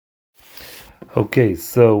Okay,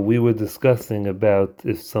 so we were discussing about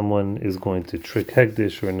if someone is going to trick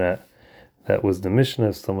Hekdesh or not. That was the Mishnah.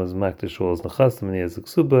 If someone's Makdish or is Nechasim and he has a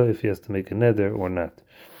Ksuba, if he has to make a neder or not.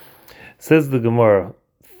 Says the Gemara,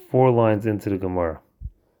 4 lines into the Gemara.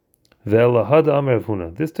 Ve'elahada Amar Rav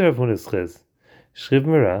Huna. This to Rav Huna is Ches. Shriv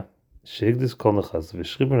Mira, Shehigdish Kol Nechas,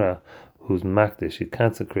 V'Shriv Mira, who's Makdish, he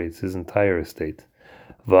consecrates his entire estate.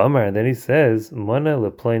 V'Amar, and then he says, Mana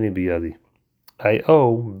leplaini biyadi. I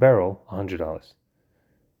owe Beryl $100.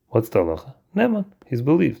 What's the halacha? Neman, he's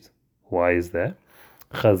believed. Why is that?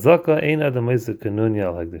 Chazaka ein adam kanunya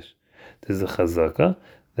al hekdesh. There's a chazaka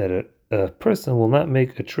that a person will not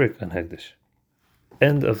make a trick on hekdesh.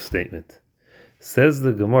 End of statement. Says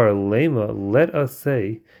the Gemara, Lema, let us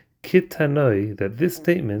say, kit tanoi, that this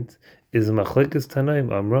statement is machlekes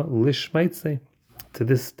tanoim amra lishmaitze, to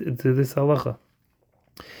this halacha.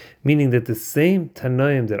 Meaning that the same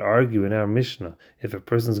Tanoim that argue in our Mishnah, if a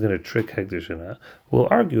person is going to trick Hekdesh or not, will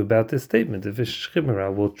argue about this statement, if a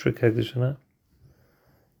Shchimera will trick Hekdesh or not.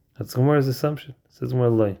 That's Gemara's assumption. It says more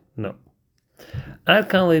loy. No. Ad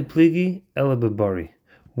kan le pligi ela bebari.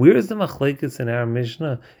 Where is the machlekes in our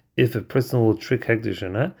Mishnah if a person will trick Hekdesh or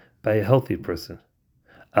not? By a healthy person.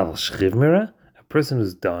 Al Shchimera, a person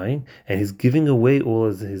who's dying and he's giving away all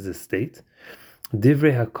of his estate.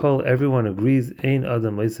 Divrei Hakol, everyone agrees, Ein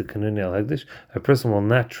Adam Leisa Kanuni al Hekdesh, a person will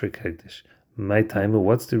not trick Hekdesh. My time,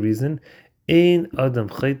 what's the reason? Ein Adam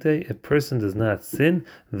Chayte, a person does not sin,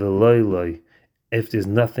 Veloy loy, if there's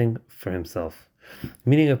nothing for himself.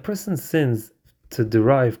 Meaning a person sins to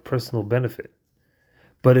derive personal benefit.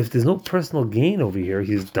 But if there's no personal gain over here,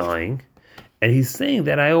 he's dying, and he's saying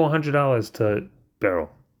that I owe $100 to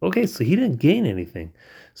Beryl. Okay, so he didn't gain anything.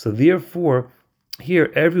 So therefore,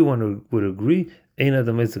 here everyone would agree, Ein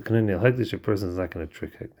Adam Leisa Kanuni al Hekdesh, a person is not going to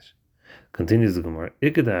trick Hekdesh. Continues the Gemara,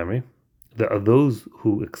 Ikadamri, there are those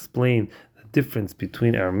who explain the difference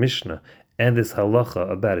between our Mishnah and this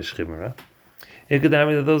halacha about a Shchimera. Ikadamri,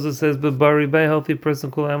 there are those who says, Bebari, by a healthy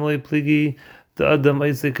person, Kol Amalei Pligi, the Adam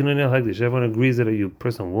Leisa Kanuni al Hekdesh. Everyone agrees that a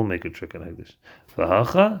person will make a trick on Hekdesh.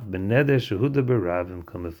 V'hacha, Beneder Shehuda Beravim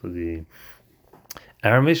Kamiflagi.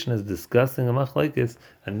 Our Mishnah is discussing a machlekes,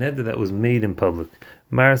 a neder that was made in public.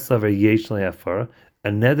 Mar savar yesh le'afara, a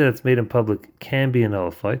neder that's made in public can be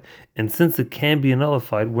nullified, and since it can be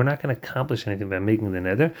nullified, we're not going to accomplish anything by making the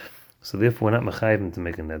neder, so therefore we're not mechayivim to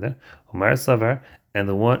make a neder. Mar savar, and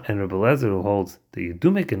Rabbi Eliezer who holds that you do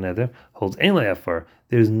make a neder holds ein le'afara.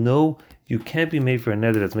 You can't be made for a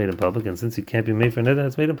neder that's made in public, and since you can't be made for a neder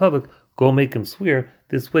that's made in public, go make him swear.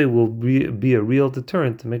 This way will be a real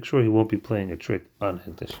deterrent to make sure he won't be playing a trick on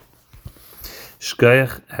Hekdesh.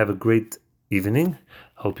 Shkayach, have a great evening.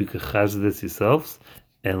 Hope you can chaz this yourselves,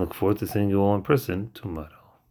 and look forward to seeing you all in person tomorrow.